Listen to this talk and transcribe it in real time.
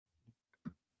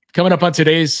Coming up on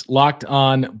today's Locked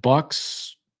On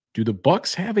Bucks, do the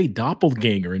Bucks have a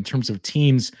doppelganger in terms of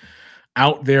teams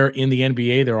out there in the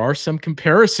NBA? There are some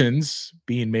comparisons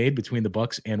being made between the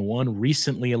Bucks and one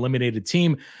recently eliminated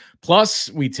team.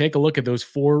 Plus, we take a look at those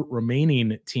four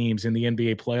remaining teams in the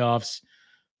NBA playoffs.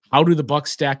 How do the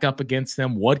Bucks stack up against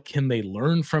them? What can they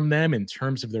learn from them in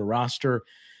terms of their roster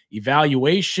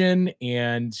evaluation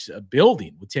and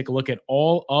building? We'll take a look at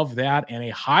all of that and a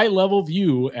high-level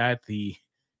view at the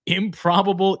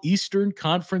improbable Eastern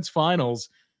Conference Finals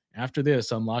after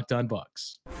this on Locked On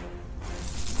Bucks.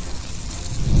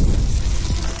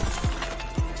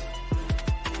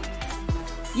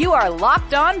 You are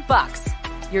Locked On Bucks,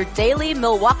 your daily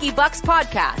Milwaukee Bucks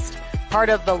podcast, part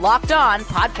of the Locked On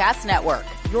Podcast Network,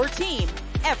 your team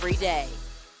every day.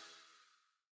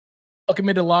 Welcome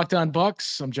into Locked On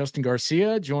Bucks. I'm Justin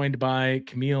Garcia, joined by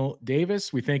Camille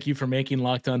Davis. We thank you for making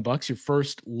Locked On Bucks your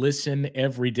first listen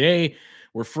every day.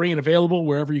 We're free and available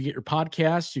wherever you get your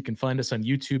podcasts. You can find us on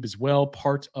YouTube as well,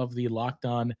 part of the Locked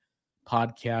On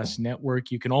Podcast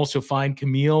Network. You can also find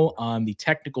Camille on the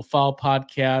Technical Foul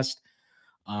podcast,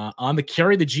 on the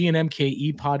Carry the G and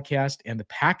MKE podcast, and the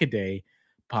Pack-A-Day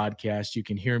podcast. You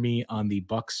can hear me on the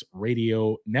Bucks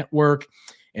Radio Network.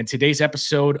 And today's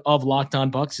episode of Locked On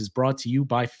Bucks is brought to you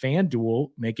by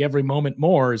FanDuel. Make every moment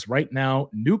more, as right now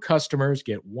new customers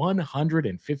get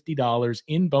 $150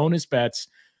 in bonus bets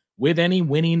with any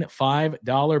winning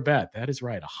 $5 bet. That is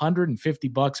right,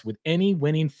 $150 with any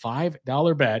winning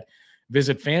 $5 bet.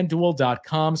 Visit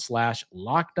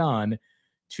FanDuel.com/lockedon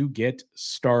to get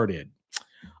started.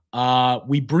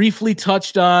 We briefly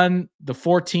touched on the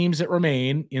four teams that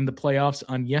remain in the playoffs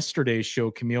on yesterday's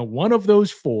show, Camille. One of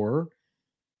those four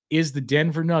is the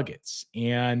Denver Nuggets.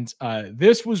 And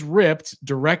this was ripped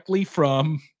directly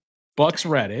from Bucks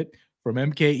Reddit, from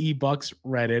MKE Bucks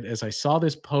Reddit, as I saw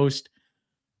this post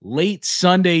late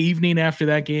Sunday evening after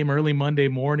that game, early Monday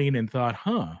morning, and thought,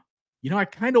 I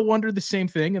kind of wondered the same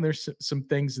thing. And there's some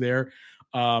things there.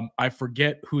 I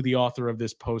forget who the author of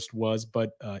this post was,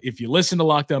 but if you listen to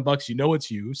Locked On Bucks, you know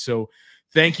it's you. So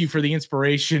thank you for the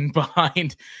inspiration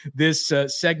behind this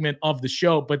segment of the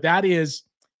show. But that is,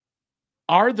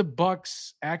 are the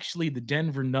Bucks actually the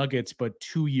Denver Nuggets, but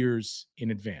 2 years in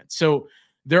advance? So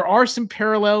there are some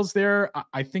parallels there.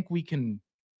 I think we can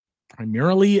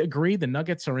primarily agree the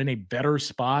Nuggets are in a better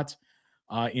spot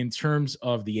in terms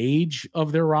of the age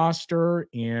of their roster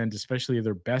and especially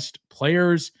their best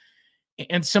players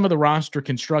and some of the roster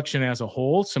construction as a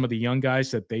whole. Some of the young guys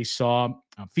that they saw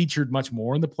featured much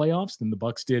more in the playoffs than the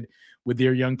Bucks did with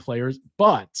their young players.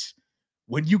 But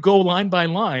when you go line by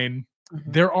line,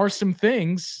 there are some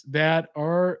things that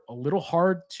are a little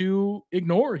hard to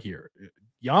ignore here.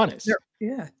 Giannis.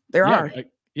 There are.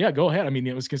 Go ahead. I mean,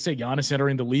 I was going to say Giannis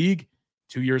entering the league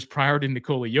 2 years prior to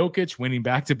Nikola Jokic, winning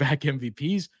back-to-back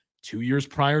MVPs. 2 years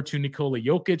prior to Nikola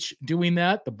Jokic doing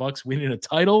that, the Bucks winning a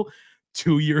title.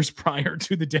 2 years prior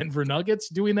to the Denver Nuggets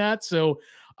doing that. So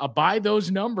by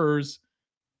those numbers,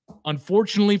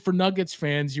 unfortunately for Nuggets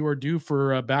fans, you are due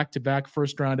for back-to-back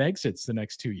first-round exits the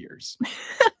next 2 years.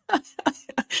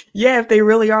 Yeah, if they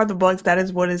really are the Bucks, that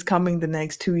is what is coming the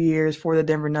next 2 years for the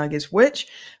Denver Nuggets, which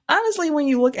honestly, when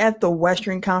you look at the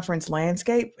Western Conference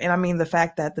landscape, and I mean the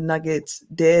fact that the Nuggets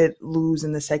did lose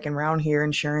in the second round here,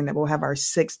 ensuring that we'll have our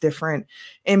 6 different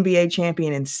NBA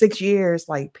champion in 6 years,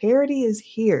 like parity is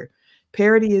here.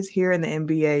 Parity is here in the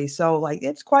NBA. So like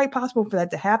it's quite possible for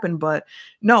that to happen. But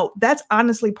no, that's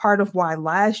honestly part of why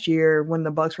last year when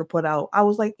the Bucks were put out, I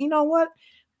was like, you know what?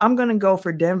 I'm going to go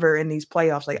for Denver in these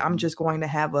playoffs. Like I'm just going to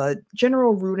have a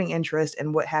general rooting interest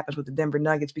in what happens with the Denver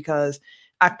Nuggets because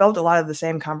I felt a lot of the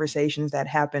same conversations that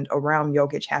happened around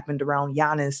Jokic happened around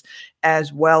Giannis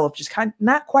as well, of just kind of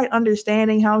not quite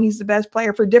understanding how he's the best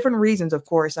player for different reasons, of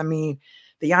course. I mean,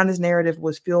 the Giannis narrative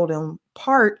was fueled in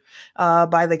part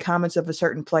by the comments of a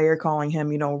certain player calling him,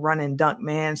 run and dunk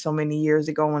man so many years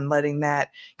ago and letting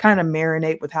that kind of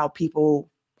marinate with how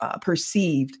people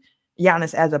perceived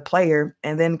Giannis as a player,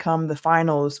 and then come the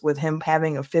finals with him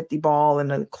having a 50 ball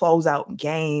and a closeout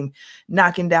game,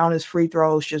 knocking down his free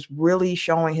throws, just really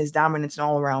showing his dominance in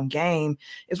all around game.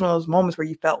 It's one of those moments where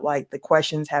you felt like the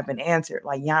questions have been answered,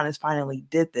 like Giannis finally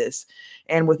did this.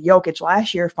 And with Jokic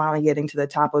last year finally getting to the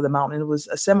top of the mountain, it was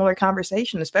a similar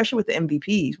conversation, especially with the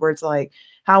MVPs, where it's like,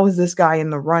 how is this guy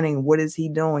in the running? What is he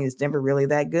doing? Is Denver really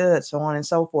that good? So on and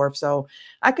so forth. So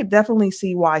I could definitely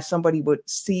see why somebody would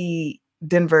see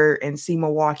Denver and see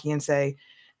Milwaukee and say,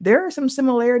 there are some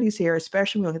similarities here,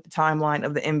 especially when you look at the timeline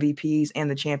of the MVPs and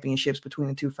the championships between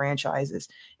the two franchises.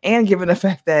 And given the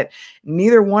fact that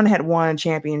neither one had won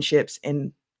championships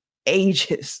in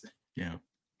ages. Yeah.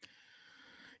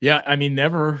 Yeah, I mean,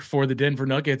 never for the Denver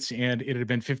Nuggets, and it had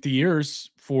been 50 years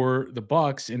for the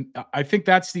Bucks. And I think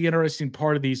that's the interesting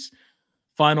part of these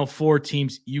Final Four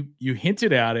teams. You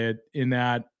hinted at it in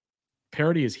that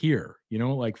parity is here.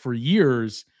 Like for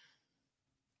years,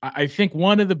 I think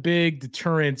one of the big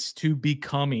deterrents to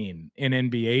becoming an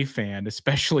NBA fan,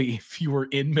 especially if you were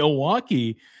in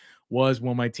Milwaukee, was,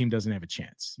 well, my team doesn't have a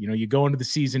chance. You go into the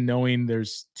season knowing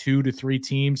there's 2 to 3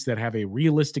 teams that have a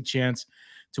realistic chance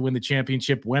to win the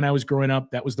championship. When I was growing up,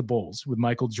 that was the Bulls with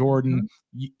Michael Jordan.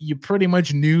 You pretty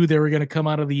much knew they were going to come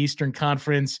out of the Eastern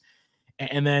Conference.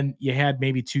 And then you had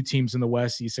maybe 2 teams in the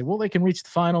West. You say, well, they can reach the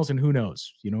finals, and who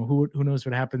knows? Who knows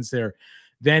what happens there?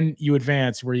 Then you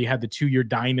advance where you had the 2-year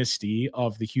dynasty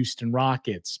of the Houston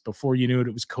Rockets. Before you knew it,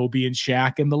 it was Kobe and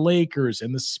Shaq and the Lakers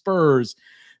and the Spurs.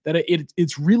 That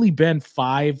it's really been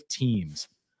 5 teams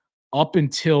up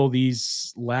until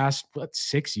these last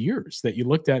 6 years that you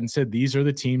looked at and said, these are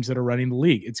the teams that are running the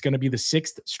league. It's going to be the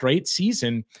 6th straight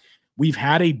season we've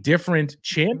had a different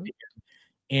champion.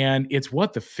 And it's the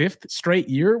 5th straight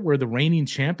year where the reigning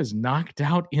champ is knocked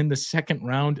out in the second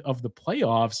round of the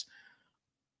playoffs.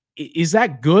 Is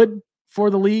that good for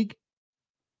the league?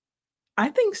 I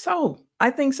think so.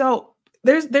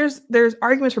 There's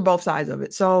arguments for both sides of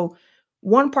it. So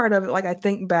one part of it, like I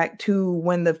think back to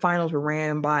when the finals were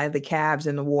ran by the Cavs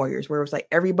and the Warriors, where it was like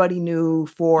everybody knew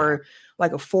for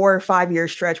like a 4 or 5 year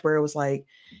stretch where it was like,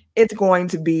 it's going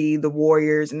to be the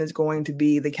Warriors and it's going to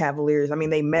be the Cavaliers. I mean,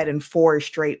 they met in 4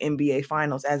 straight NBA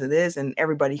finals as it is, and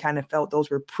everybody kind of felt those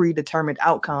were predetermined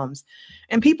outcomes.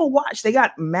 And people watched. They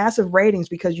got massive ratings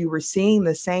because you were seeing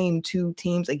the same 2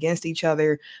 teams against each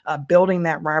other, building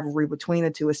that rivalry between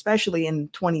the two, especially in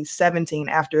 2017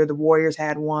 after the Warriors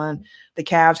had one, the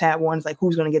Cavs had one. It's like,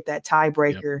 who's going to get that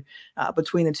tiebreaker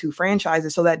between the 2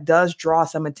 franchises? So that does draw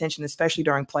some attention, especially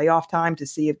during playoff time, to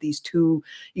see if these 2,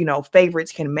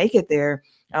 favorites can make it there.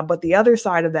 But the other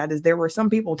side of that is there were some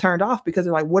people turned off because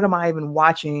they're like, what am I even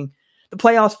watching the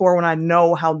playoffs for when I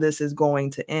know how this is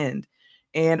going to end?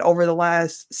 And over the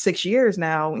last 6 years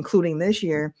now, including this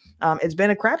year, it's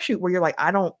been a crapshoot where you're like,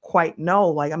 I don't quite know.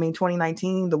 Like, I mean,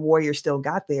 2019, the Warriors still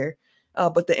got there.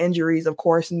 But the injuries, of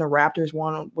course, and the Raptors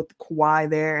won with Kawhi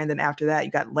there. And then after that, you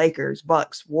got Lakers,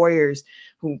 Bucks, Warriors,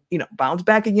 who, bounced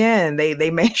back again. They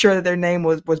made sure that their name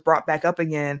was brought back up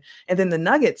again. And then the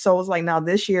Nuggets. So it's like, now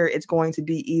this year, it's going to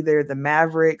be either the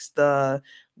Mavericks, the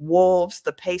Wolves,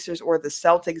 the Pacers, or the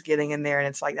Celtics getting in there. And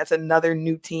it's like, that's another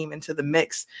new team into the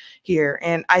mix here.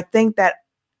 And I think that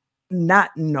not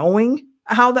knowing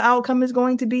how the outcome is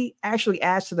going to be actually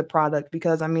adds to the product,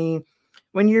 because, I mean,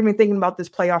 when you're even thinking about this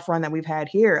playoff run that we've had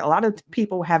here, a lot of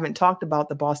people haven't talked about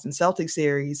the Boston Celtics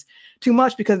series too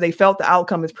much because they felt the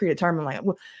outcome is predetermined. Like,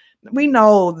 well, we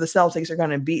know the Celtics are going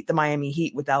to beat the Miami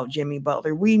Heat without Jimmy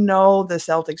Butler. We know the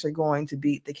Celtics are going to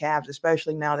beat the Cavs,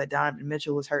 especially now that Donovan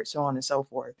Mitchell is hurt, so on and so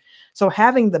forth. So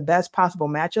having the best possible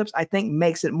matchups, I think,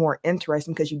 makes it more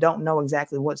interesting because you don't know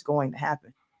exactly what's going to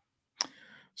happen.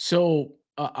 So,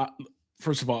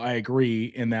 first of all, I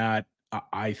agree in that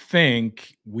I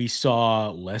think we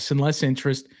saw less and less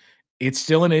interest. It's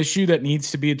still an issue that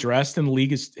needs to be addressed, and the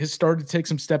league has started to take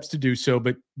some steps to do so.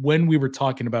 But when we were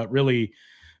talking about really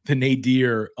the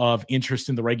nadir of interest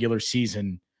in the regular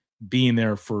season being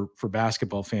there for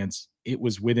basketball fans, it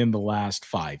was within the last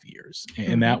 5 years.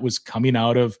 And that was coming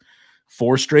out of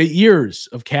 4 straight years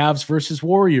of Cavs versus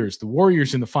Warriors, the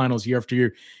Warriors in the finals year after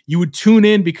year. You would tune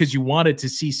in because you wanted to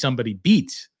see somebody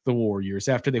beat the Warriors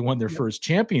after they won their first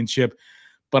championship.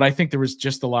 But I think there was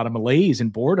just a lot of malaise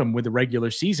and boredom with the regular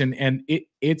season, and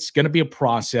it's going to be a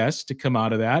process to come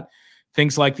out of that.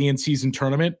 Things like the in-season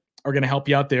tournament are going to help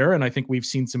you out there, and I think we've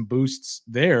seen some boosts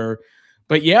there.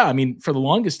 But yeah, I mean, for the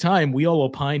longest time, we all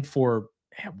opined for,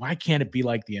 why can't it be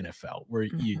like the NFL, where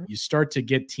you start to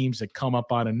get teams that come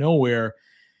up out of nowhere,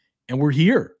 and we're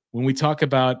here when we talk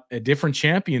about a different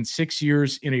champion 6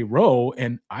 years in a row.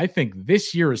 And I think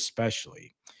this year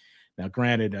especially. Now,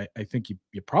 granted, I think you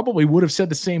probably would have said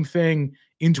the same thing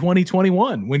in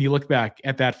 2021 when you look back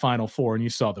at that Final Four and you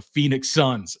saw the Phoenix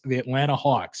Suns, the Atlanta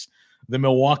Hawks, the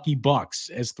Milwaukee Bucks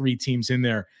as 3 teams in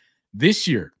there. This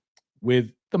year,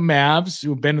 with the Mavs,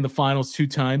 who have been in the finals 2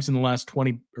 times in the last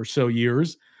 20 or so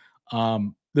years,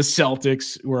 the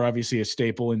Celtics, who are obviously a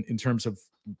staple in terms of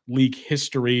league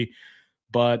history,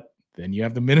 but then you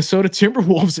have the Minnesota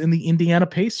Timberwolves and the Indiana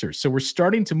Pacers. So we're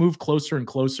starting to move closer and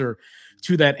closer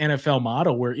to that NFL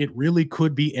model where it really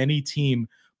could be any team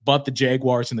but the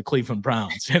Jaguars and the Cleveland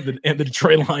Browns and the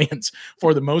Detroit Lions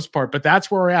for the most part. But that's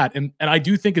where we're at. And I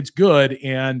do think it's good.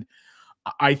 And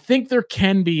I think there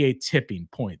can be a tipping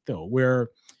point, though, where,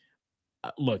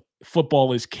 look,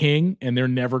 football is king and they're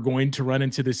never going to run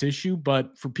into this issue.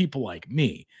 But for people like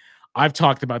me, I've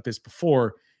talked about this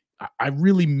before. I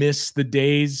really miss the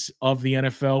days of the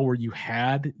NFL where you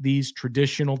had these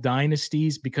traditional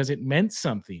dynasties because it meant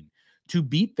something to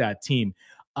beat that team.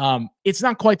 It's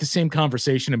not quite the same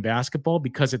conversation in basketball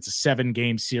because it's a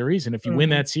 7-game series. And if you win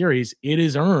that series, it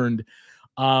is earned.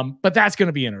 But that's going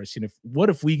to be interesting.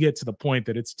 What if we get to the point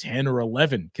that it's 10 or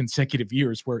 11 consecutive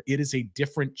years where it is a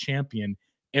different champion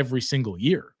every single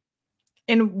year?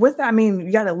 And with that, I mean,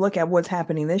 you got to look at what's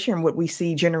happening this year and what we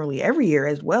see generally every year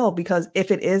as well, because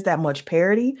if it is that much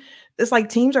parity, it's like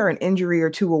teams are an injury or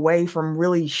two away from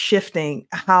really shifting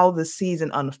how the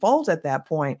season unfolds at that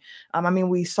point. I mean,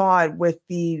 we saw it with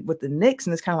the Knicks,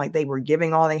 and it's kind of like they were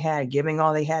giving all they had,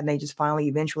 and they just finally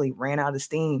eventually ran out of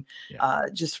steam.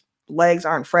 Just legs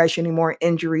aren't fresh anymore,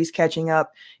 injuries catching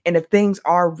up. And if things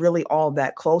are really all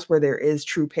that close where there is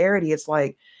true parity, it's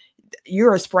like,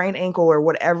 you're a sprained ankle or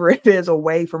whatever it is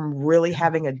away from really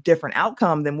having a different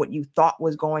outcome than what you thought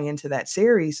was going into that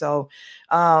series. So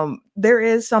there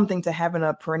is something to having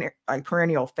a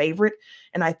perennial favorite.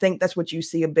 And I think that's what you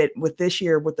see a bit with this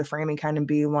year, with the framing kind of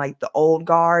being like the old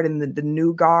guard and the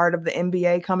new guard of the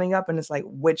NBA coming up. And it's like,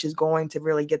 which is going to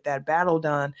really get that battle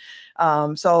done.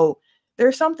 So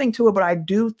there's something to it, but I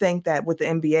do think that with the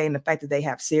NBA and the fact that they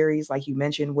have series, like you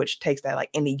mentioned, which takes that like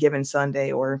any given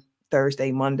Sunday or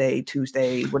Thursday, Monday,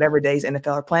 Tuesday, whatever days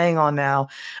NFL are playing on now.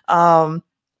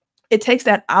 It takes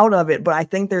that out of it, but I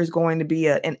think there's going to be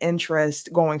an interest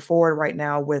going forward right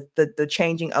now with the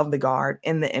changing of the guard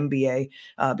in the NBA,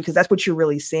 because that's what you're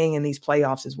really seeing in these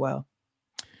playoffs as well.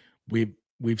 We've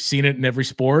seen it in every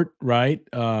sport, right?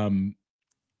 In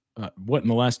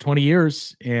the last 20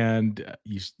 years, and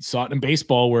you saw it in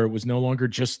baseball where it was no longer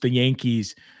just the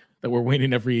Yankees that were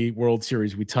winning every World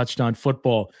Series. We touched on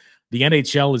football. The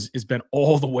NHL has been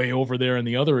all the way over there in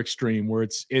the other extreme where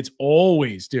it's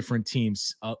always different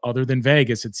teams other than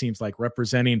Vegas, it seems like,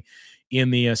 representing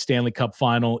in the Stanley Cup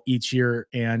final each year.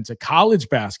 And college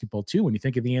basketball too, when you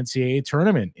think of the NCAA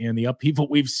tournament and the upheaval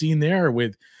we've seen there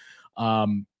with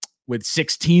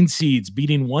 16 seeds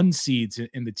beating 1 seeds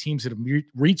and the teams that have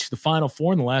reached the Final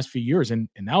Four in the last few years. And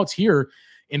now it's here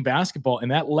in basketball.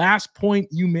 And that last point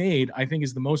you made, I think,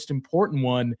 is the most important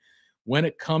one when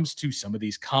it comes to some of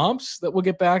these comps that we'll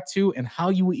get back to and how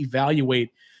you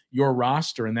evaluate your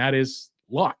roster. And that is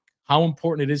luck, how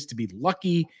important it is to be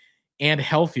lucky and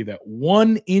healthy, that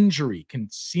one injury can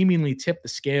seemingly tip the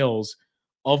scales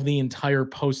of the entire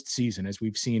postseason, as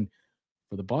we've seen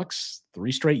for the Bucks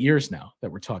 3 straight years now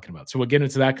that we're talking about. So we'll get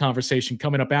into that conversation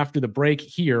coming up after the break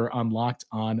here on Locked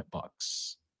On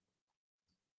Bucks.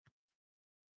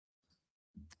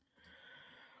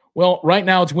 Well, right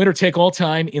now it's winner take all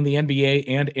time in the NBA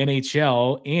and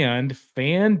NHL, and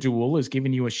FanDuel is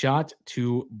giving you a shot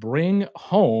to bring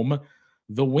home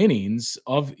the winnings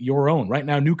of your own. Right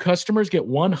now, new customers get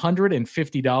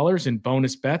 $150 in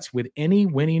bonus bets with any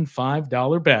winning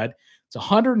 $5 bet. It's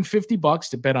 $150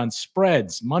 to bet on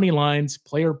spreads, money lines,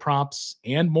 player props,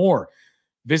 and more.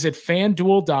 Visit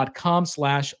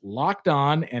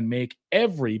FanDuel.com/lockedon and make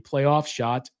every playoff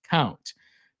shot count.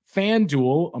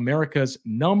 FanDuel, America's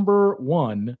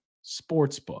 #1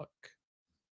 sportsbook.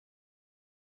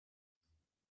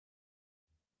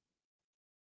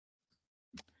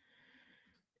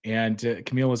 And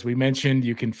Camille, as we mentioned,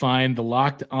 you can find the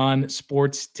Locked On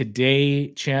Sports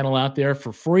Today channel out there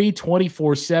for free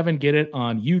 24/7. Get it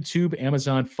on YouTube,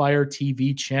 Amazon Fire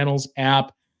TV channels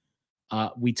app.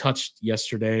 We touched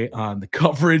yesterday on the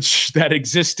coverage that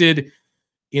existed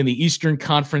in the Eastern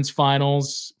Conference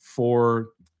Finals for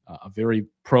a very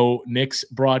pro Knicks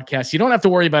broadcast. You don't have to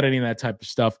worry about any of that type of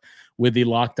stuff with the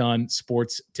Locked On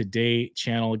Sports Today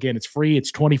channel. Again, it's free.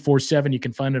 It's 24/7. You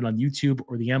can find it on YouTube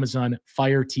or the Amazon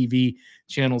Fire TV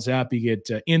channels app. You get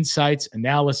insights,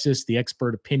 analysis, the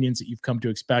expert opinions that you've come to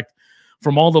expect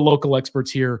from all the local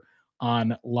experts here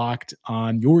on Locked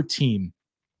On, your team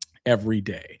every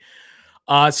day.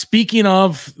 Speaking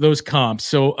of those comps,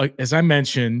 so as I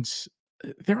mentioned,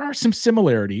 there are some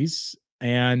similarities.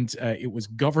 And it was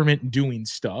government doing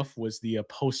stuff was the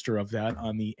poster of that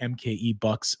on the MKE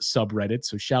Bucks subreddit.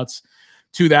 So shouts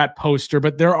to that poster.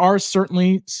 But there are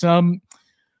certainly some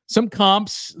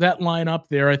comps that line up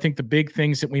there. I think the big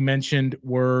things that we mentioned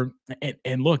were,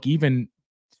 and look, even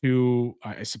to,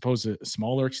 I suppose, a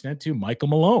smaller extent to Michael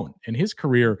Malone and his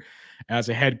career as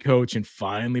a head coach and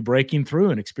finally breaking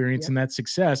through and experiencing that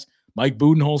success. Mike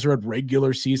Budenholzer had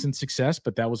regular season success,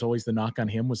 but that was always the knock on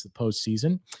him, was the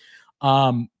postseason.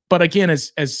 But again,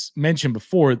 as mentioned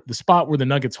before, the spot where the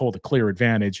Nuggets hold a clear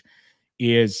advantage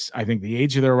is, I think, the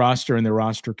age of their roster and their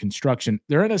roster construction.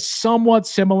 They're in a somewhat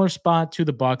similar spot to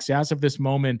the Bucks. As of this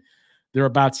moment, they're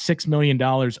about $6 million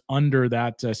under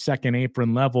that second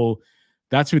apron level.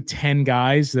 That's with 10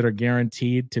 guys that are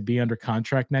guaranteed to be under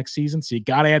contract next season. So you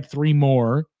got to add 3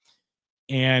 more.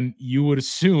 And you would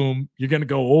assume you're going to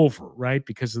go over, right?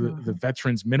 Because of the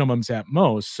veterans minimums at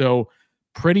most. So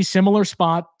pretty similar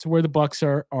spot to where the Bucks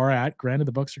are at. Granted,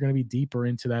 the Bucks are going to be deeper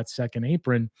into that second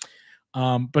apron.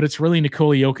 But it's really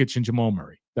Nikola Jokic and Jamal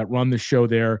Murray that run the show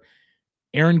there.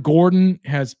 Aaron Gordon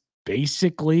has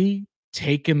basically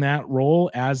taken that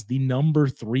role as the number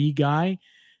 3 guy.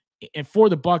 And for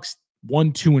the Bucks,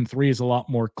 1, 2, and 3 is a lot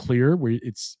more clear. Where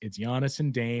it's Giannis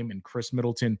and Dame, and Chris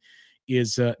Middleton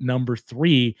is number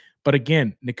 3. But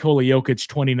again, Nikola Jokic,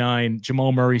 29,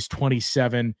 Jamal Murray's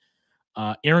 27.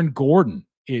 Aaron Gordon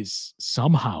is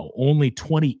somehow only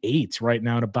 28 right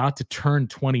now and about to turn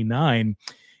 29.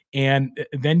 And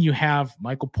then you have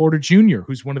Michael Porter Jr.,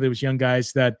 who's one of those young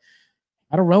guys that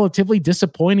had a relatively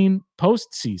disappointing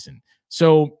postseason.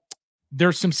 So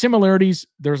there's some similarities.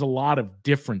 There's a lot of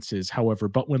differences, however.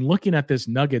 But when looking at this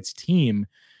Nuggets team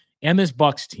and this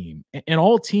Bucks team and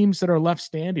all teams that are left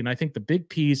standing, I think the big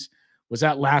piece was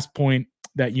that last point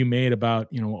that you made about,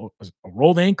 a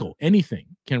rolled ankle, anything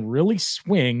can really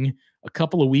swing a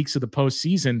couple of weeks of the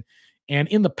postseason. And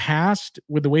in the past,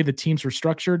 with the way the teams were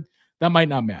structured, that might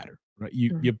not matter, right?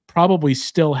 You probably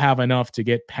still have enough to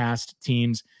get past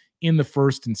teams in the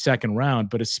first and second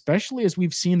round, but especially as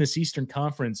we've seen this Eastern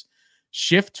Conference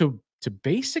shift to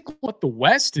basically what the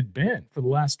West had been for the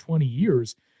last 20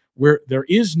 years, where there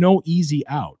is no easy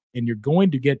out and you're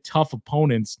going to get tough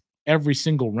opponents every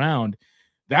single round.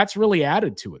 That's really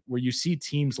added to it, where you see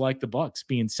teams like the Bucks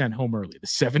being sent home early. The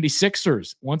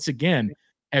 76ers, once again,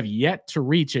 have yet to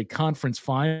reach a conference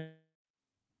final.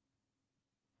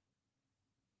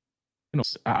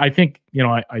 I think,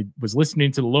 I was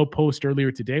listening to the Low Post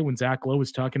earlier today when Zach Lowe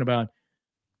was talking about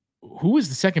who is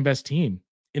the second best team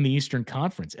in the Eastern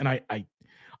Conference. And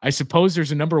I suppose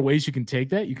there's a number of ways you can take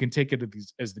that. You can take it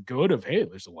as the good of, hey,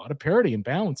 there's a lot of parity and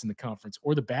balance in the conference,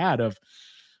 or the bad of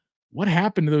what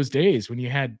happened to those days when you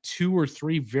had 2 or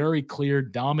 3 very clear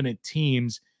dominant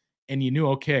teams and you knew,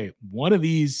 okay, one of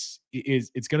these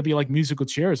it's going to be like musical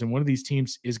chairs, and one of these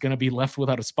teams is going to be left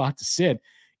without a spot to sit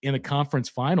in the conference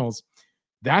finals.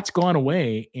 That's gone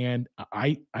away. And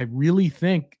I really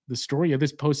think the story of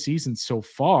this postseason so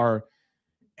far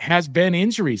has been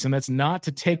injuries. And that's not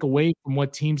to take away from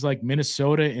what teams like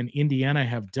Minnesota and Indiana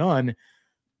have done,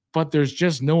 but there's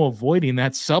just no avoiding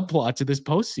that subplot to this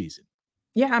postseason.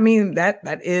 Yeah, I mean, that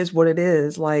is what it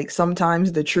is. Like,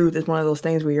 sometimes the truth is one of those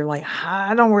things where you're like,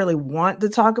 I don't really want to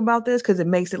talk about this because it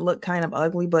makes it look kind of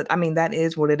ugly. But I mean, that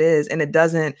is what it is. And it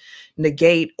doesn't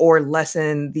negate or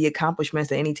lessen the accomplishments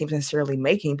that any team's necessarily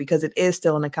making, because it is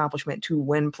still an accomplishment to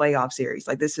win playoff series.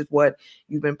 Like, this is what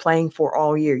you've been playing for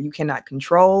all year. You cannot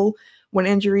control when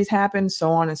injuries happen,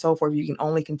 so on and so forth. You can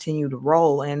only continue to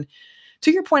roll. And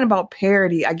to your point about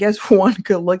parity, I guess one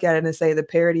could look at it and say the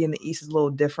parity in the East is a little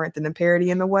different than the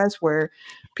parity in the West, where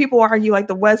people argue like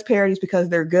the West parities because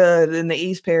they're good and the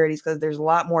East parities because there's a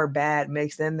lot more bad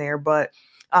mixed in there. But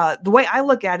the way I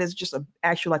look at it is just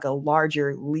actually like a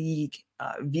larger league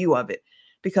view of it,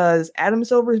 because Adam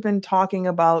Silver has been talking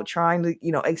about trying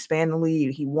to, expand the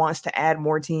league. He wants to add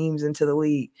more teams into the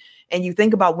league. And you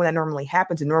think about when that normally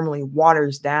happens, it normally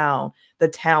waters down the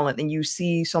talent, and you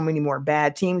see so many more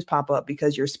bad teams pop up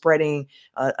because you're spreading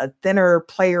a thinner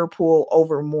player pool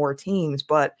over more teams.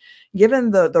 But given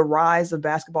the rise of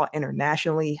basketball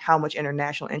internationally, how much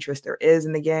international interest there is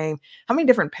in the game, how many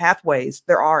different pathways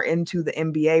there are into the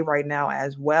NBA right now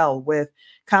as well, with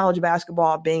college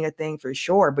basketball being a thing for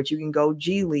sure, but you can go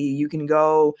G League, you can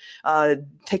go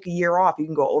take a year off, you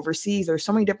can go overseas. There's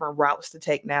so many different routes to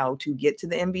take now to get to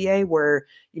the NBA, where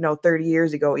 30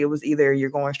 years ago it was either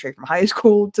you're going straight from high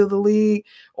school to the league,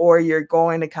 or you're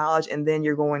going to college and then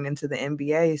you're going into the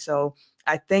NBA. So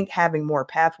I think having more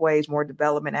pathways, more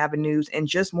development avenues, and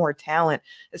just more talent,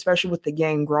 especially with the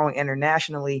game growing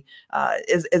internationally,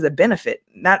 is a benefit,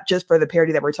 not just for the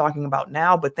parity that we're talking about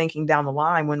now, but thinking down the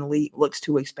line when the league looks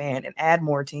to expand and add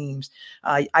more teams.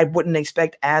 I wouldn't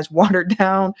expect as watered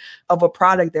down of a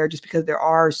product there, just because there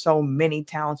are so many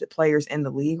talented players in the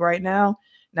league right now.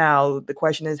 Now, the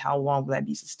question is, how long will that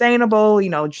be sustainable?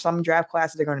 Some draft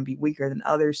classes are going to be weaker than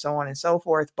others, so on and so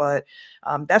forth. But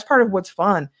that's part of what's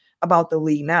fun about the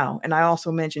league now. And I also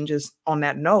mentioned, just on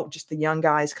that note, just the young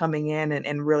guys coming in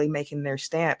and really making their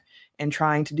stamp and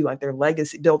trying to do like their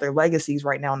legacy, build their legacies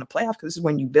right now in the playoffs, because this is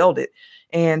when you build it.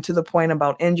 And to the point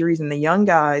about injuries and the young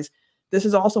guys, this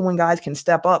is also when guys can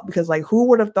step up, because like who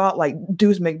would have thought like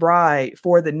Deuce McBride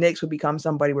for the Knicks would become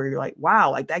somebody where you're like, wow,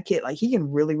 like that kid, like he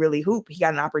can really, really hoop. He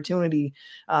got an opportunity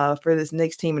for this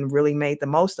Knicks team and really made the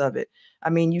most of it. I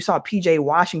mean, you saw PJ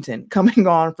Washington coming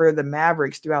on for the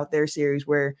Mavericks throughout their series,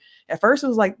 where at first it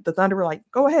was like the Thunder were like,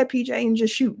 go ahead, PJ, and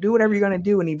just shoot, do whatever you're going to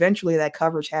do. And eventually that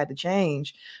coverage had to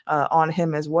change on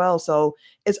him as well. So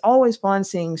it's always fun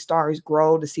seeing stars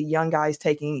grow, to see young guys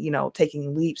taking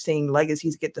leaps, seeing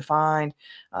legacies get defined,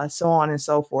 so on and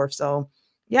so forth. So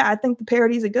yeah, I think the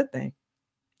parity is a good thing.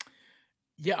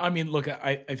 Yeah, I mean, look,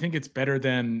 I think it's better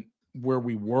than where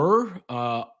we were.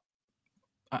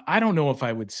 I don't know if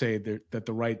I would say that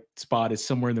the right spot is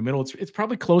somewhere in the middle. It's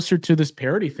probably closer to this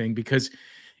parity thing, because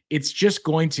it's just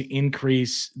going to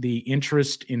increase the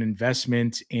interest in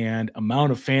investment and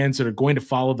amount of fans that are going to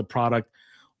follow the product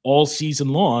all season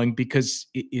long, because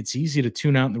it's easy to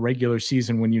tune out in the regular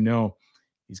season when you know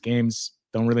these games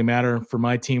don't really matter for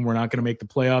my team. We're not going to make the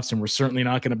playoffs, and we're certainly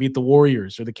not going to beat the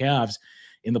Warriors or the Cavs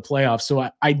in the playoffs. So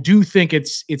I do think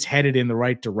it's headed in the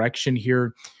right direction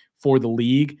here for the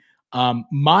league.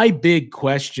 My big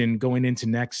question going into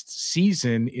next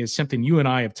season is something you and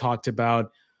I have talked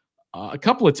about a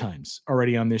couple of times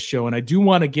already on this show, and I do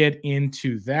want to get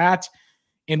into that.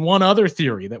 And one other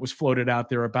theory that was floated out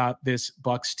there about this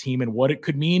Bucks team and what it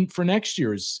could mean for next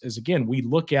year is again, we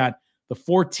look at the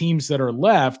 4 teams that are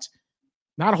left,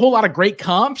 not a whole lot of great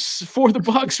comps for the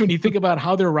Bucks when you think about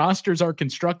how their rosters are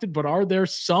constructed, but are there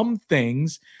some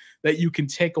things that you can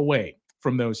take away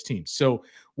from those teams? So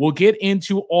we'll get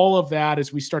into all of that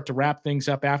as we start to wrap things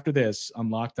up after this on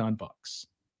Locked On Bucks.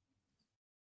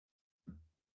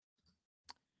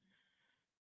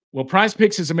 Well,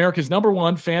 PrizePicks is America's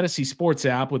 #1 fantasy sports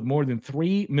app with more than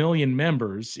 3 million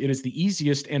members. It is the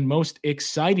easiest and most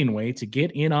exciting way to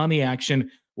get in on the action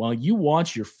while you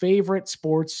watch your favorite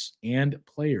sports and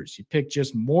players. You pick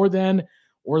just more than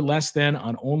or less than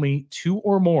on only 2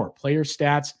 or more player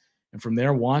stats, and from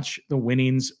there, watch the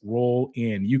winnings roll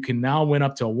in. You can now win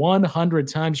up to 100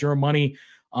 times your money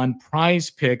on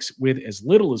PrizePicks with as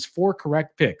little as 4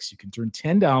 correct picks. You can turn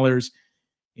 $10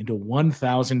 into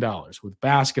 $1,000 with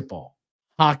basketball,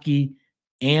 hockey,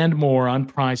 and more on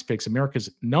PrizePicks, America's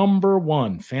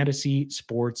 #1 fantasy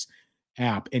sports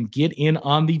app. And get in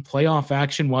on the playoff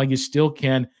action while you still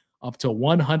can. Up to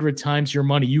 100 times your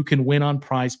money you can win on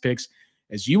PrizePicks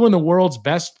as you and the world's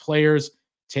best players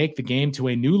take the game to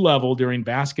a new level during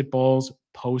basketball's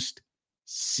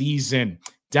postseason.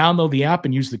 Download the app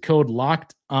and use the code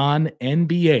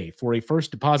LOCKEDONNBA for a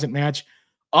first deposit match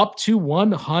up to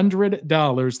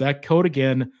 $100. That code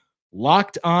again,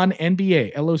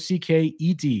 LOCKEDONNBA,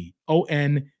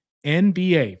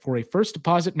 LOCKEDONNBA, for a first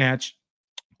deposit match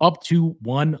up to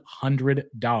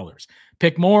 $100.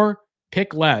 Pick more,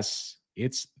 pick less.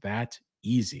 It's that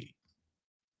easy.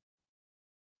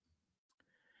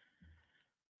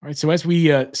 All right, so as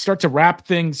we start to wrap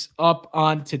things up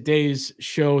on today's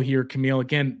show here, Camille,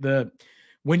 again,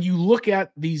 when you look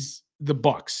at the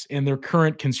Bucks and their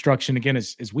current construction, again,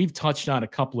 as we've touched on a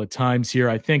couple of times here,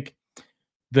 I think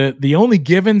the only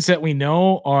givens that we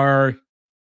know are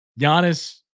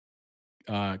Giannis,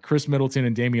 Chris Middleton,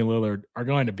 and Damian Lillard are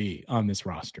going to be on this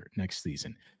roster next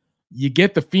season. You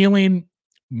get the feeling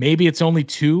maybe it's only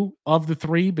 2 of the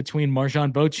 3 between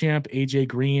MarJon Beauchamp, AJ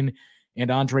Green, and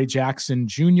Andre Jackson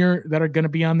Jr. that are going to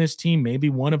be on this team. Maybe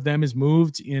one of them is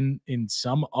moved in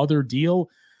some other deal.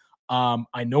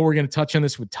 I know we're going to touch on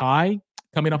this with Ty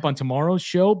coming up on tomorrow's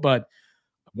show, but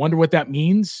I wonder what that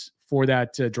means for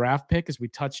that draft pick, as we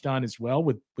touched on as well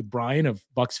with Brian of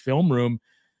Bucks Film Room.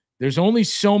 There's only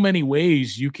so many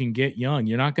ways you can get young.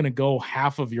 You're not going to go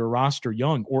half of your roster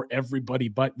young, or everybody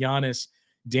but Giannis,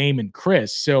 Dame, and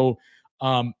Chris. So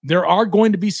there are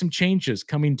going to be some changes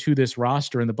coming to this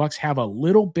roster, and the Bucks have a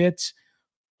little bit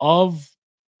of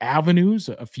avenues,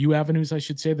 a few avenues, I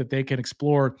should say, that they can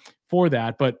explore for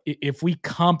that. But if we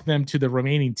comp them to the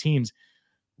remaining teams,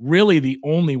 really the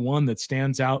only one that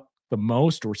stands out the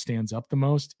most or stands up the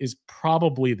most is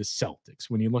probably the Celtics.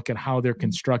 When you look at how they're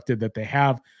constructed, that they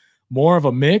have more of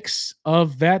a mix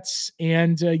of vets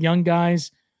and young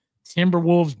guys.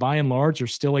 Timberwolves, by and large, are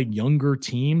still a younger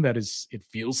team that is, it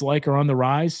feels like, are on the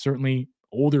rise. Certainly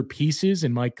older pieces,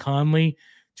 and Mike Conley,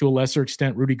 to a lesser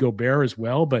extent, Rudy Gobert as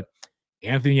well. But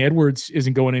Anthony Edwards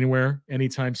isn't going anywhere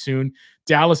anytime soon.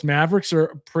 Dallas Mavericks are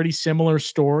a pretty similar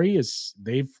story, as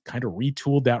they've kind of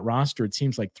retooled that roster. It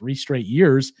seems like 3 straight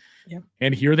years. Yep.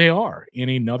 And here they are in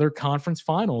another conference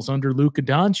finals under Luka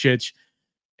Doncic.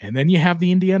 And then you have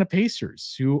the Indiana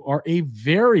Pacers, who are a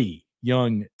very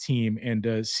young team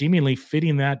and seemingly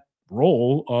fitting that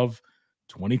role of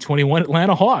 2021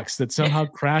 Atlanta Hawks that somehow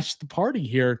crashed the party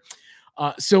here.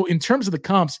 So in terms of the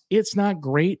comps, it's not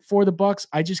great for the Bucks.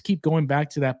 I just keep going back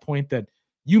to that point that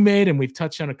you made, and we've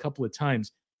touched on a couple of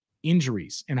times,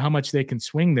 injuries and how much they can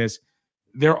swing this.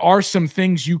 There are some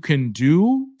things you can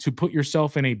do to put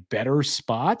yourself in a better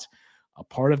spot. A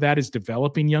part of that is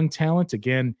developing young talent.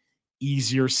 Again,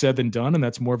 easier said than done, and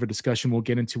that's more of a discussion we'll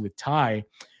get into with Ty.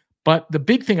 But the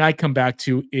big thing I come back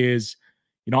to is,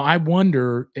 I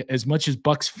wonder, as much as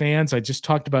Bucks fans, I just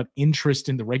talked about interest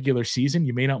in the regular season.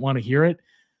 You may not want to hear it.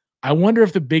 I wonder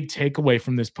if the big takeaway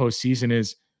from this postseason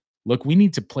is, look, we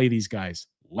need to play these guys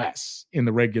less in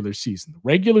the regular season. The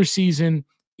regular season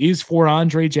is for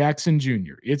Andre Jackson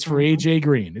Jr. It's for AJ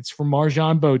Green. It's for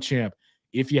Marjon Beauchamp.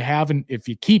 If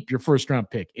you keep your first round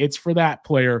pick, it's for that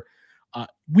player.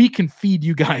 We can feed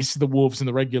you guys to the wolves in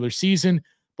the regular season,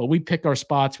 but we pick our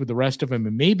spots with the rest of them.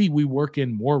 And maybe we work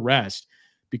in more rest,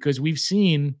 because we've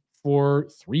seen for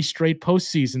 3 straight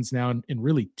postseasons now, and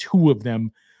really 2 of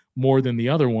them more than the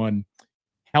other one,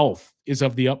 health is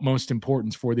of the utmost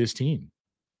importance for this team.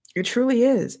 It truly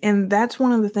is. And that's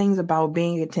one of the things about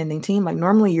being a contending team. Like,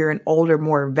 normally you're an older,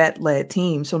 more vet-led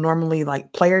team. So normally,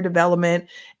 like, player development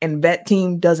and vet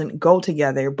team doesn't go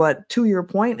together. But to your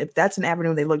point, if that's an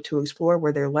avenue they look to explore,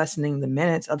 where they're lessening the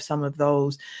minutes of some of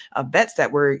those vets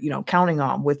that we're, counting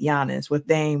on with Giannis, with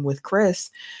Dame, with Chris,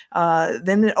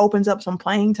 then it opens up some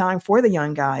playing time for the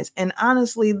young guys. And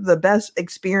honestly, the best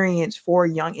experience for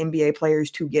young NBA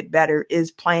players to get better is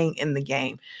playing in the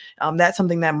game. That's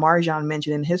something that Marjon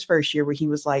mentioned in his first year, where he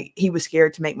was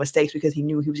scared to make mistakes because he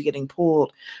knew he was getting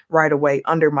pulled right away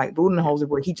under Mike Budenholzer,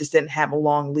 where he just didn't have a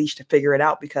long leash to figure it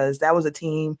out, because that was a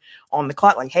team on the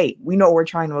clock. Like, hey, we know what we're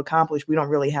trying to accomplish. We don't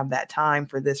really have that time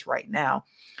for this right now.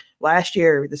 Last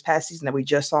year, this past season that we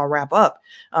just saw wrap up,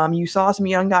 you saw some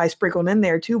young guys sprinkled in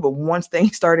there too. But once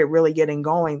things started really getting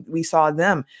going, we saw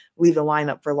them leave the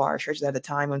lineup for large stretches at a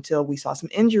time, until we saw some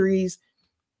injuries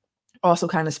also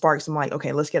kind of sparked some, like,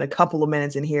 okay, let's get a couple of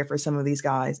minutes in here for some of these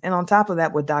guys. And on top of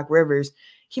that, with Doc Rivers,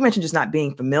 he mentioned just not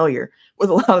being familiar with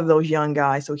a lot of those young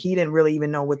guys. So he didn't really even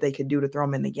know what they could do to throw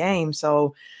them in the game.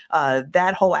 So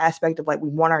that whole aspect of, like, we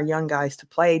want our young guys to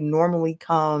play normally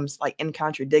comes, like, in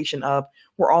contradiction of,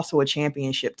 we're also a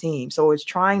championship team. So it's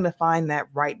trying to find that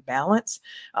right balance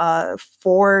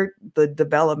for the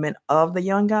development of the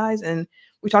young guys. And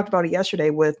we talked about it yesterday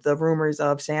with the rumors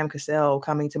of Sam Cassell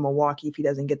coming to Milwaukee if he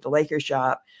doesn't get the Lakers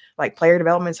job. Like, player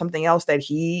development is something else that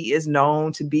he is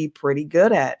known to be pretty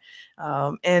good at.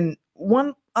 And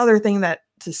one other thing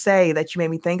to say that you made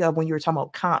me think of when you were talking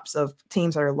about comps of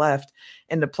teams that are left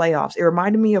in the playoffs, it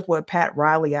reminded me of what Pat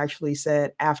Riley actually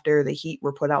said after the Heat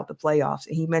were put out the playoffs.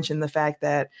 And he mentioned the fact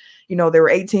that, there were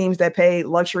 8 teams that paid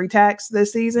luxury tax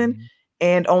this season. Mm-hmm.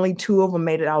 And only 2 of them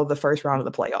made it out of the first round of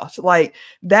the playoffs. Like,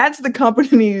 that's the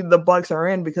company the Bucks are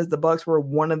in, because the Bucks were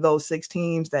one of those 6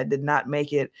 teams that did not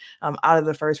make it out of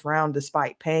the first round,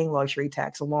 despite paying luxury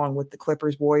tax, along with the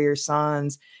Clippers, Warriors,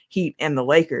 Suns, Heat, and the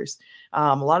Lakers.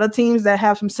 A lot of teams that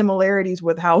have some similarities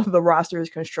with how the roster is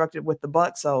constructed with the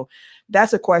Bucks. So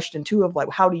that's a question too, of,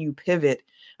 like, how do you pivot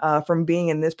from being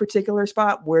in this particular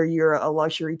spot where you're a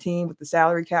luxury team with the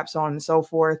salary cap, so on and so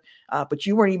forth, but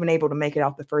you weren't even able to make it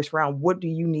out the first round. What do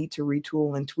you need to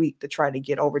retool and tweak to try to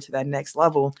get over to that next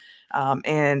level?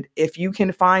 And if you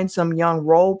can find some young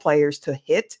role players to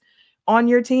hit on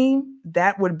your team,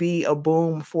 that would be a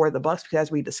boom for the Bucks, because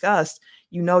as we discussed,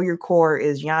 your core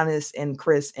is Giannis and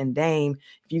Chris and Dame.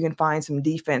 If you can find some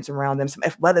defense around them, some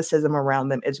athleticism around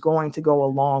them, it's going to go a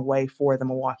long way for the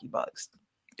Milwaukee Bucks.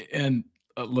 And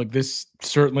look, this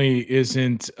certainly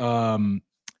isn't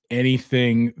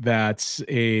anything that's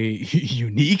a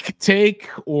unique take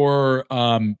or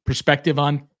perspective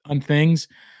on things.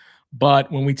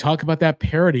 But when we talk about that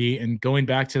parity, and going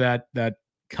back to that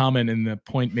comment and the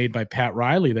point made by Pat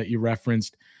Riley that you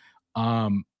referenced,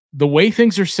 the way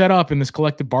things are set up in this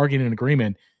collective bargaining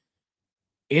agreement,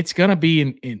 it's going to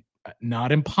be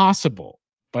not impossible,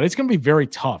 but it's going to be very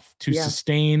tough to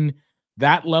sustain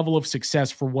that level of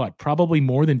success for probably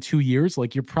more than 2 years.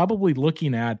 Like, you're probably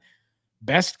looking at,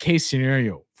 best case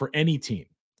scenario for any team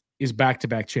is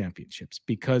back-to-back championships,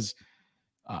 because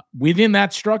within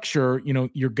that structure,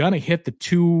 you're going to hit the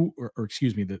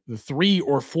 3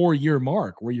 or 4 year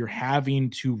mark where you're having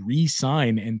to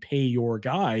re-sign and pay your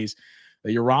guys.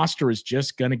 That your roster is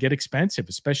just going to get expensive,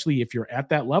 especially if you're at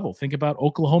that level. Think about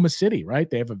Oklahoma City, right?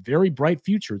 They have a very bright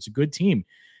future. It's a good team.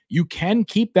 You can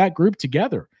keep that group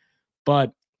together,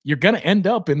 but you're going to end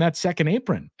up in that second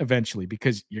apron eventually,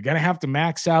 because you're going to have to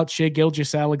max out Shai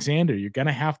Gilgeous-Alexander. You're going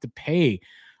to have to pay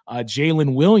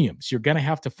Jalen Williams. You're going to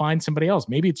have to find somebody else.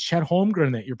 Maybe it's Chet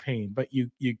Holmgren that you're paying, but you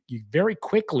very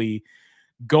quickly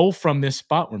go from this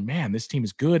spot where, man, this team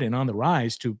is good and on the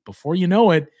rise to, before you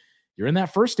know it, you're in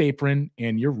that first apron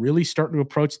and you're really starting to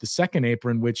approach the second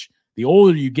apron, which the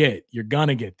older you get, you're going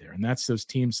to get there. And that's those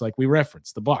teams like we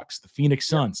referenced, the Bucks, the Phoenix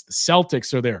Suns, the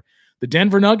Celtics are there. The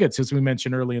Denver Nuggets, as we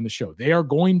mentioned early in the show, they are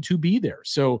going to be there.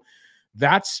 So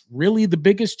that's really the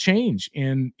biggest change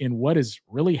in what has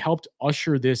really helped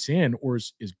usher this in, or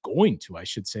is going to, I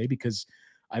should say, because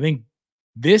I think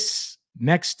this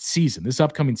next season, this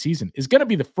upcoming season, is going to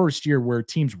be the first year where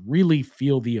teams really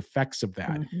feel the effects of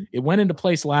that. It went into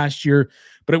place last year,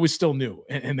 but it was still new.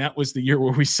 And that was the year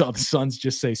where we saw the Suns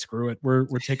just say, screw it. We're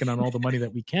taking on all the money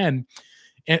that we can.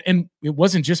 And it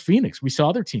wasn't just Phoenix. We saw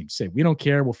other teams say, we don't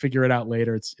care. We'll figure it out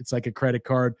later. It's like a credit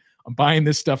card. I'm buying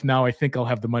this stuff now. I think I'll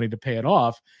have the money to pay it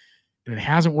off. And it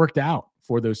hasn't worked out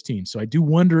for those teams. So I do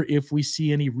wonder if we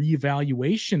see any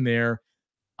reevaluation there.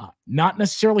 Not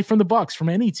necessarily from the Bucks, from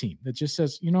any team that just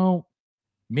says,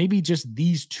 maybe just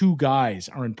these two guys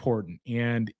are important.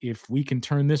 And if we can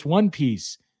turn this one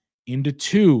piece into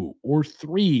two or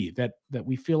three that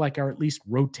we feel like are at least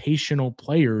rotational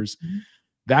players,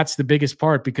 that's the biggest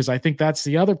part, because I think that's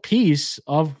the other piece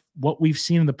of what we've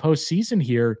seen in the postseason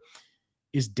here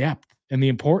is depth and the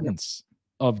importance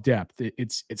of depth.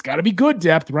 It's got to be good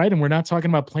depth, right? And we're not talking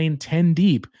about playing 10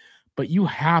 deep, but you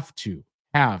have to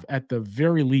have at the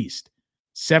very least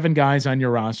 7 guys on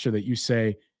your roster that you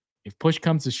say, if push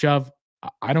comes to shove,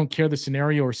 I don't care the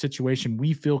scenario or situation,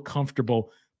 we feel comfortable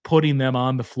putting them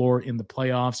on the floor in the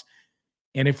playoffs.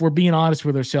 And if we're being honest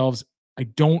with ourselves, I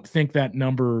don't think that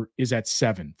number is at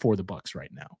 7 for the Bucks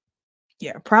right now.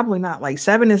 Yeah, probably not. Like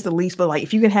 7 is the least, but like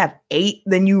if you can have 8,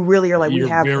 then you really are like, we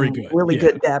have really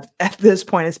good depth at this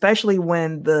point, especially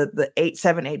when the 8,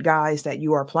 7, 8 guys that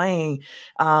you are playing,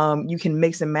 you can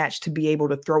mix and match to be able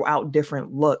to throw out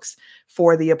different looks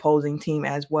for the opposing team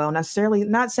as well. Necessarily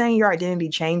not saying your identity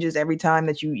changes every time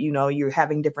that you're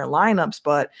having different lineups,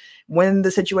 but when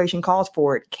the situation calls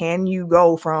for it, can you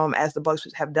go from, as the Bucks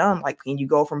have done, like can you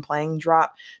go from playing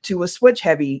drop to a switch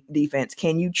heavy defense?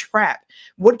 Can you trap?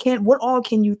 What all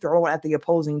can you throw at the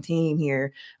opposing team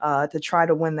here to try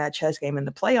to win that chess game in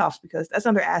the playoffs? Because that's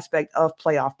another aspect of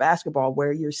playoff basketball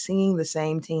where you're seeing the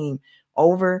same team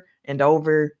over and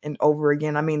over and over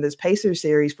again. I mean, this Pacers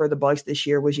series for the Bucks this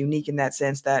year was unique in that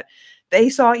sense that they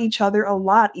saw each other a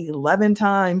lot, 11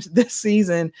 times this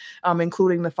season,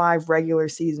 including the 5 regular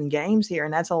season games here.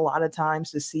 And that's a lot of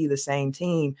times to see the same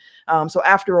team. So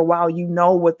after a while, you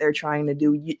know what they're trying to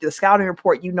do. The scouting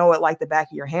report, you know it like the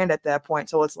back of your hand at that point.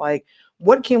 So it's like,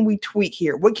 what can we tweak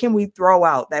here? What can we throw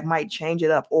out that might change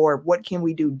it up? Or what can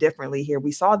we do differently here?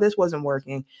 We saw this wasn't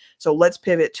working, so let's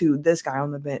pivot to this guy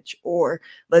on the bench, or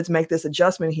let's make this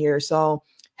adjustment here. So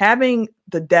having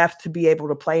the depth to be able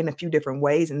to play in a few different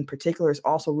ways in particular is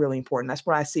also really important. That's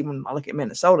what I see when I look at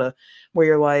Minnesota, where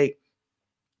you're like,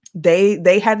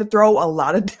 they had to throw a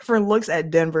lot of different looks at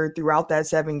Denver throughout that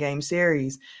 7-game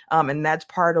series. And that's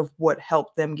part of what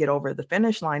helped them get over the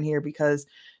finish line here, because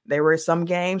there were some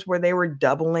games where they were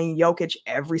doubling Jokic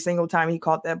every single time he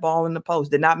caught that ball in the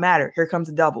post. Did not matter. Here comes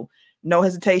a double. No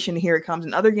hesitation. Here it comes.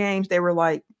 In other games, they were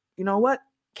like, you know what?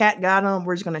 Cat got him.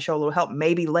 We're just going to show a little help,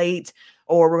 maybe late,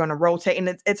 or we're going to rotate.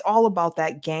 And it's all about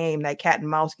that game, that cat and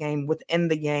mouse game within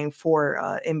the game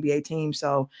for NBA teams.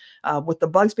 So with the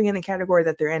Bucks being in the category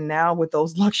that they're in now, with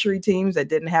those luxury teams that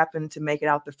didn't happen to make it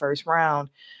out the first round,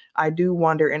 I do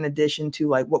wonder, in addition to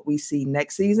like what we see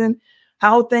next season,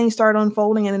 how things start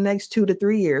unfolding in the next 2 to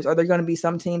 3 years. Are there going to be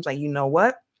some teams like, you know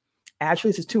what?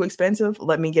 Actually, this is too expensive.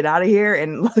 Let me get out of here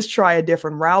and let's try a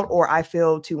different route. Or I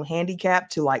feel too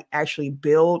handicapped to like actually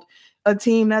build a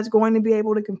team that's going to be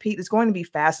able to compete. It's going to be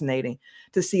fascinating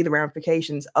to see the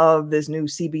ramifications of this new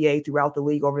CBA throughout the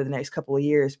league over the next couple of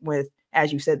years. With,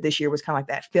 as you said, this year was kind of like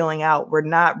that filling out. We're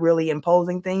not really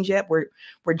imposing things yet. We're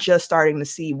just starting to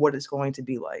see what it's going to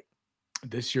be like.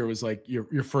 This year was like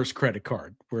your first credit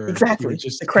card, where exactly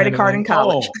just the credit card in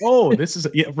college. Oh, this is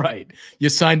right. You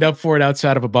signed up for it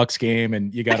outside of a Bucks game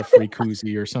and you got a free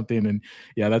koozie or something. And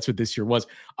yeah, that's what this year was.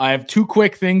 I have 2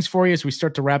 quick things for you as we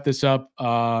start to wrap this up.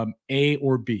 A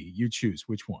or B, you choose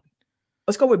which one.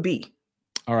 Let's go with B.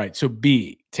 All right. So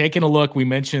B, taking a look, we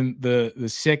mentioned the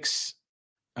 6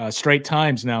 straight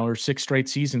times now, or 6 straight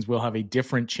seasons, we'll have a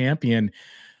different champion.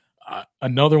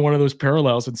 Another one of those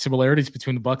parallels and similarities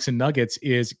between the Bucks and Nuggets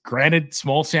is, granted,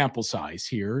 small sample size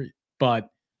here, but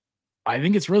I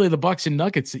think it's really the Bucks and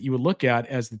Nuggets that you would look at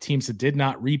as the teams that did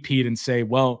not repeat and say,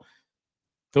 well,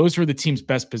 those were the teams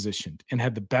best positioned and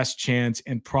had the best chance,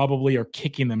 and probably are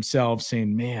kicking themselves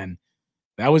saying, man,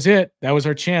 that was it. That was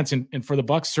our chance. And for the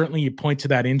Bucks, certainly you point to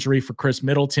that injury for Chris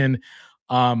Middleton.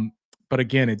 But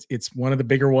again, it's one of the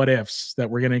bigger what ifs that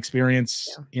we're going to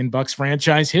experience in Bucks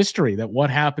franchise history. That what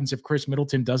happens if Chris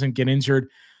Middleton doesn't get injured?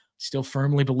 Still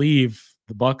firmly believe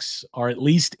the Bucks are at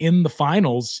least in the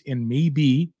finals and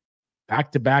maybe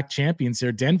back-to-back champions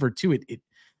there. Denver too.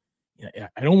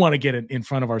 I don't want to get in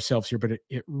front of ourselves here, but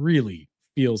it really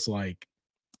feels like,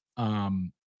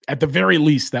 at the very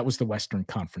least, that was the Western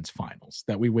Conference Finals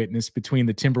that we witnessed between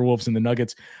the Timberwolves and the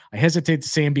Nuggets. I hesitate to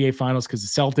say NBA Finals because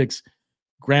the Celtics,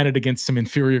 granted against some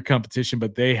inferior competition,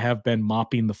 but they have been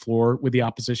mopping the floor with the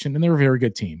opposition, and they're a very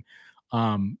good team.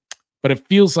 But it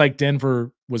feels like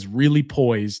Denver was really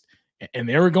poised, and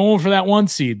they were going for that 1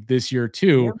 seed this year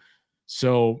too. Yeah.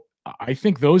 So I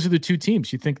think those are the 2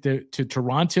 teams. You think that to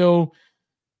Toronto,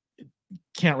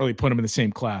 can't really put them in the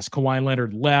same class. Kawhi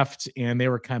Leonard left, and they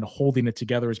were kind of holding it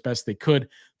together as best they could.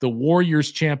 The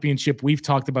Warriors championship, we've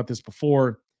talked about this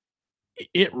before,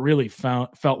 it really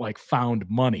felt like found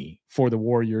money for the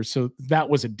Warriors. So that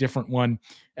was a different one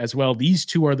as well. These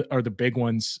 2 are the big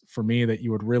ones for me that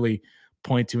you would really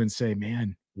point to and say,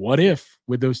 man, what if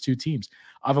with those 2 teams?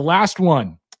 The last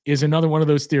one is another one of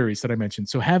those theories that I mentioned.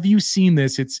 So have you seen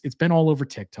this? It's been all over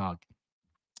TikTok.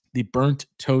 The burnt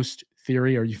toast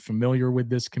theory. Are you familiar with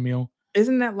this, Camille?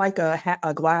 Isn't that like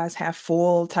a glass half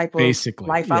full type of basically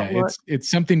life outlook? It's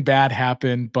something bad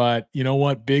happened, but you know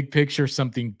what? Big picture,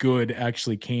 something good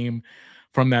actually came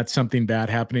from that something bad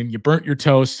happening. You burnt your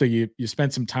toast, so you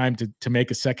spent some time to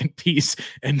make a second piece,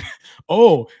 and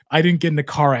I didn't get in a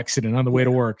car accident on the way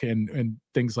to work and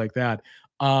things like that.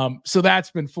 So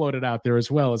that's been floated out there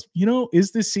as well as,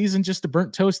 is this season just a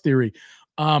burnt toast theory?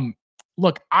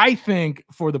 Look, I think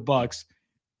for the Bucks,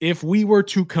 if we were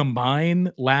to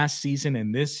combine last season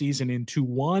and this season into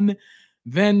one,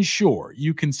 then sure,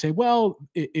 you can say, well,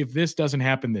 if this doesn't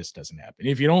happen, this doesn't happen.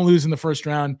 If you don't lose in the first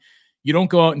round, you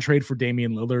don't go out and trade for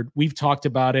Damian Lillard. We've talked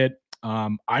about it.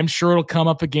 I'm sure it'll come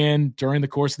up again during the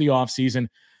course of the offseason.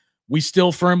 We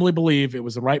still firmly believe it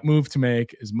was the right move to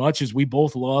make. As much as we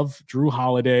both love Drew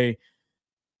Holiday,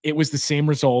 it was the same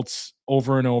results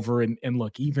over and over. And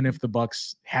look, even if the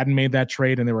Bucks hadn't made that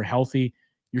trade and they were healthy,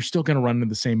 you're still going to run into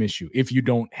the same issue. If you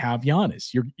don't have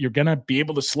Giannis, you're going to be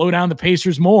able to slow down the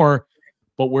Pacers more,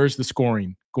 but where's the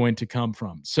scoring going to come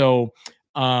from? So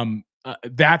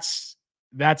that's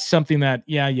something that,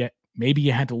 maybe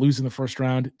you had to lose in the first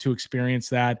round to experience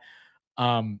that.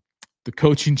 The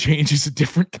coaching change is a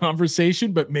different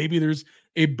conversation, but maybe there's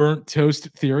a burnt toast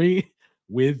theory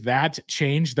with that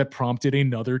change that prompted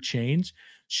another change.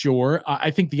 Sure. I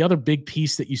think the other big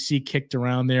piece that you see kicked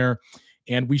around there,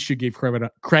 and we should give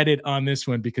credit on this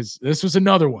one because this was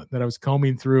another one that I was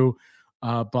combing through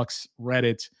Bucks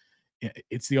Reddit.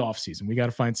 It's the offseason. We got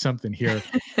to find something here.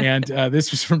 And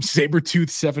this was from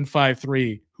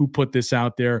Sabretooth753 who put this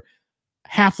out there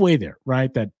halfway there,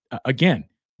 right? That, again,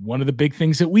 one of the big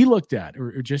things that we looked at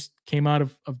or just came out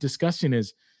of discussing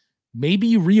is maybe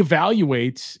you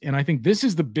reevaluate. And I think this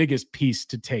is the biggest piece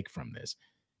to take from this.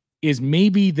 Is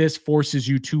maybe this forces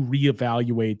you to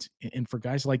reevaluate, and for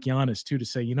guys like Giannis too, to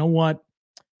say, you know what,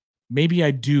 maybe I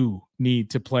do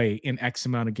need to play in X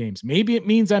amount of games. Maybe it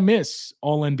means I miss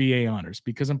all NBA honors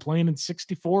because I'm playing in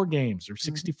 64 games or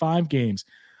 65 games,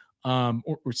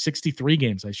 or 63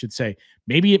 games, I should say.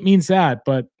 Maybe it means that,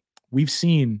 but we've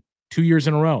seen 2 years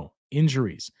in a row,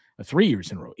 injuries, 3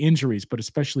 years in a row, injuries, but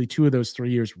especially 2 of those 3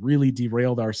 years really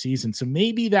derailed our season. So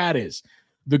maybe that is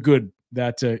the good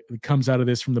that comes out of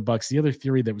this from the Bucks. The other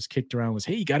theory that was kicked around was,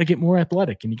 hey, you got to get more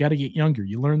athletic and you got to get younger.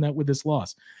 You learned that with this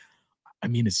loss. I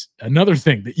mean, it's another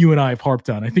thing that you and I have harped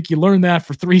on. I think you learned that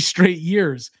for 3 straight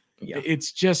years. Yeah.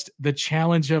 It's just the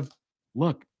challenge of,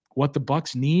 look, what the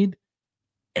Bucks need,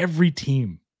 every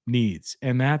team needs.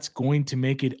 And that's going to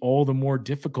make it all the more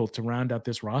difficult to round out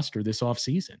this roster this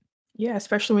offseason. Yeah,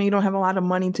 especially when you don't have a lot of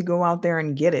money to go out there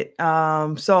and get it.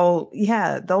 So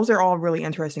yeah, those are all really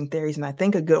interesting theories. And I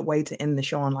think a good way to end the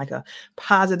show on like a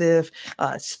positive,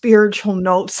 spiritual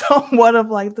note, somewhat of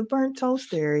like the burnt toast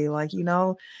theory. Like,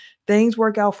 things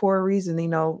work out for a reason,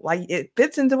 like it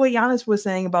fits into what Giannis was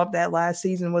saying about that last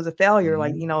season was a failure.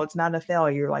 Like, it's not a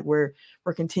failure. Like we're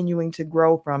continuing to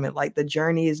grow from it. Like the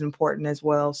journey is important as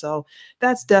well. So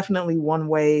that's definitely one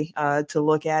way to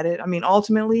look at it. I mean,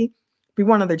 ultimately, we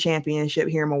won another championship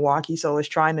here in Milwaukee. So it's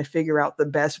trying to figure out the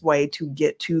best way to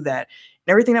get to that.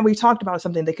 And everything that we talked about is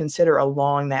something to consider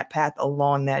along that path,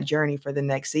 along that journey for the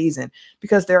next season,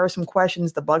 because there are some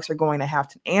questions the Bucks are going to have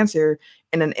to answer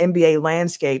in an NBA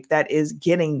landscape that is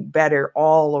getting better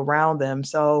all around them.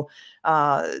 So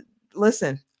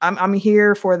listen, I'm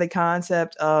here for the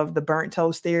concept of the burnt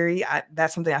toast theory.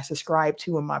 That's something I subscribe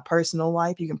to in my personal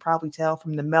life. You can probably tell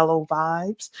from the mellow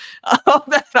vibes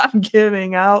that I'm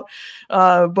giving out.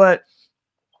 But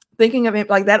thinking of it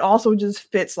like that also just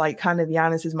fits like kind of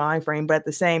Giannis's mind frame, but at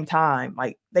the same time,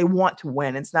 like they want to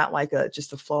win. It's not like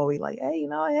just a flowy, like, hey,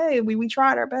 hey, we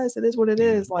tried our best. It is what it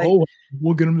is. Like, oh,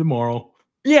 we'll get them tomorrow.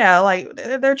 Yeah, like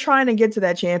they're trying to get to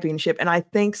that championship. And I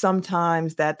think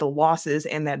sometimes that the losses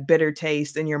and that bitter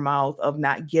taste in your mouth of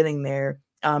not getting there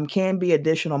can be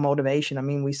additional motivation. I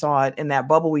mean, we saw it in that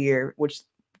bubble year, which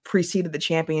preceded the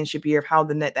championship year, of how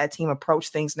that team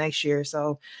approached things next year.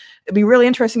 So it'd be really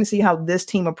interesting to see how this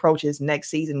team approaches next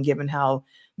season, given how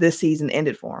this season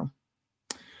ended for them.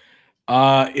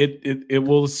 It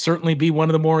will certainly be one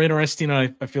of the more interesting. I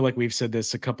feel like we've said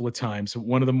this a couple of times.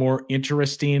 One of the more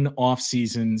interesting off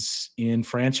seasons in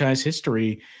franchise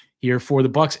history here for the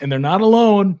Bucks, and they're not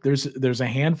alone. There's a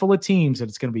handful of teams that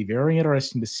it's going to be very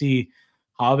interesting to see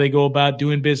how they go about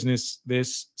doing business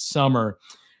this summer.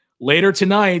 Later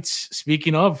tonight,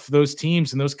 speaking of those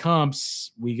teams and those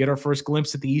comps, we get our first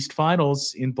glimpse at the East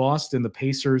Finals in Boston. The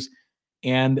Pacers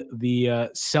and the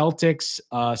Celtics.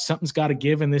 Something's got to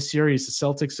give in this series. The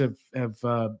Celtics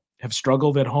have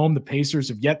struggled at home. The Pacers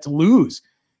have yet to lose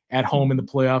at home in the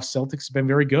playoffs. Celtics have been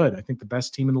very good. I think the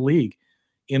best team in the league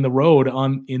on the road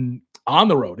in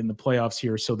the playoffs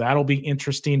here. So that'll be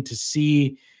interesting to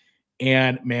see.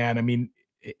 And man, I mean,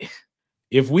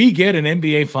 if we get an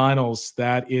NBA Finals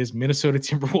that is Minnesota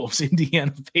Timberwolves,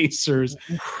 Indiana Pacers,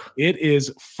 it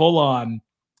is full on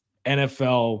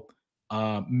NFL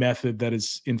method that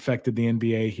has infected the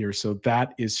NBA here. So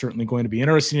that is certainly going to be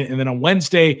interesting. And then on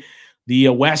Wednesday, the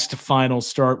West Finals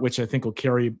start, which I think will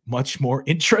carry much more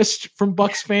interest from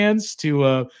Bucks fans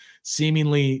to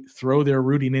seemingly throw their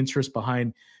rooting interest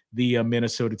behind the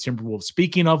Minnesota Timberwolves.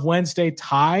 Speaking of Wednesday,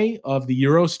 Ty of the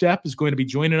Eurostep is going to be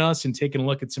joining us and taking a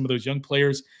look at some of those young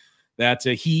players that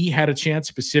he had a chance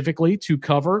specifically to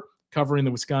covering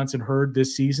the Wisconsin Herd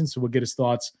this season. So we'll get his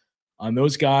thoughts on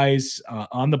those guys,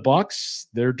 on the Bucks,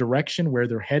 their direction, where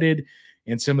they're headed,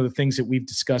 and some of the things that we've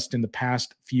discussed in the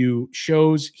past few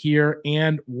shows here.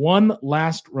 And one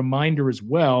last reminder as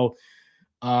well,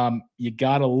 you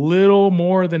got a little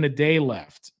more than a day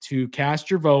left to cast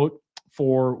your vote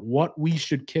for what we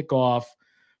should kick off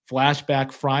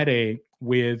Flashback Friday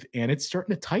with, and it's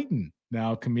starting to tighten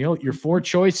now. Camille, your four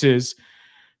choices: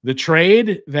 the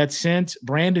trade that sent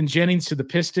Brandon Jennings to the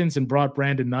Pistons and brought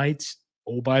Brandon Knight.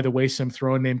 Oh, by the way, some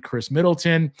throwing named Chris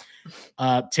Middleton.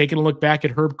 Taking a look back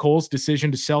at Herb Cole's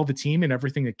decision to sell the team and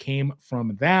everything that came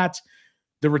from that.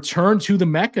 The return to the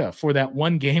Mecca for that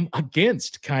one game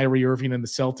against Kyrie Irving and the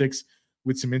Celtics,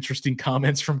 with some interesting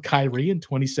comments from Kyrie in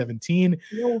 2017.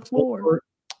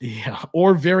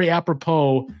 Or very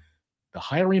apropos, the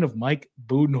hiring of Mike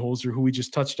Budenholzer, who we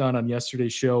just touched on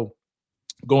yesterday's show,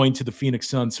 going to the Phoenix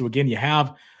Suns. So again, you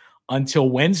have until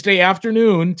Wednesday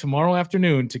afternoon, tomorrow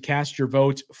afternoon, to cast your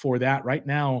vote for that. Right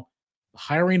now, the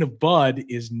hiring of Bud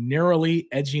is narrowly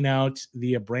edging out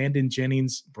the Brandon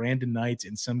Jennings, Brandon Knight,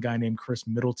 and some guy named Chris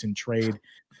Middleton trade.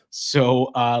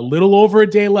 So a little over a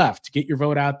day left to get your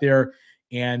vote out there.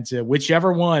 And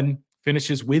whichever one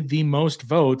finishes with the most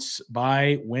votes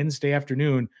by Wednesday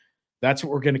afternoon, that's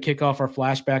what we're going to kick off our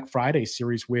Flashback Friday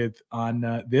series with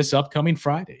on this upcoming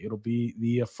Friday. It'll be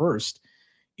the first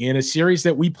in a series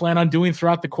that we plan on doing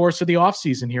throughout the course of the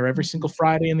offseason here. Every single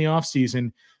Friday in the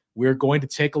offseason, we're going to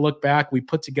take a look back. We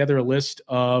put together a list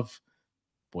of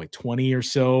 20 or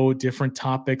so different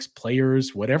topics,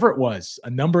 players, whatever it was, a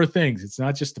number of things. It's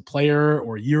not just a player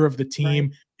or year of the team.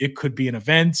 Right. It could be an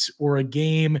event or a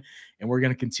game, and we're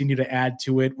going to continue to add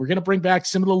to it. We're going to bring back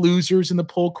some of the losers in the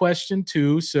poll question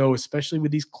too. So especially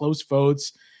with these close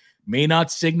votes, may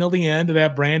not signal the end of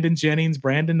that Brandon Jennings,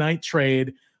 Brandon Knight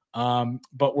trade.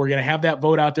 But we're going to have that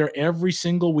vote out there every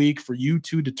single week for you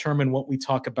to determine what we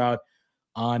talk about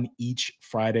on each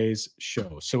Friday's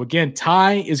show. So again,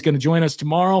 Ty is going to join us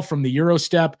tomorrow from the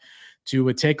Eurostep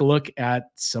to take a look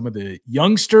at some of the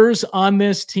youngsters on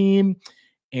this team,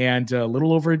 and a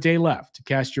little over a day left to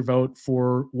cast your vote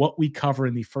for what we cover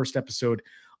in the first episode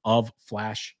of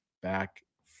Flashback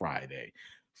Friday.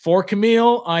 For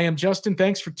Camille, I am Justin.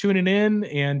 Thanks for tuning in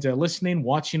and listening,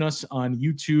 watching us on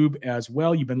YouTube as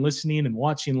well. You've been listening and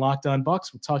watching Locked On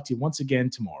Bucks. We'll talk to you once again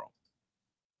tomorrow.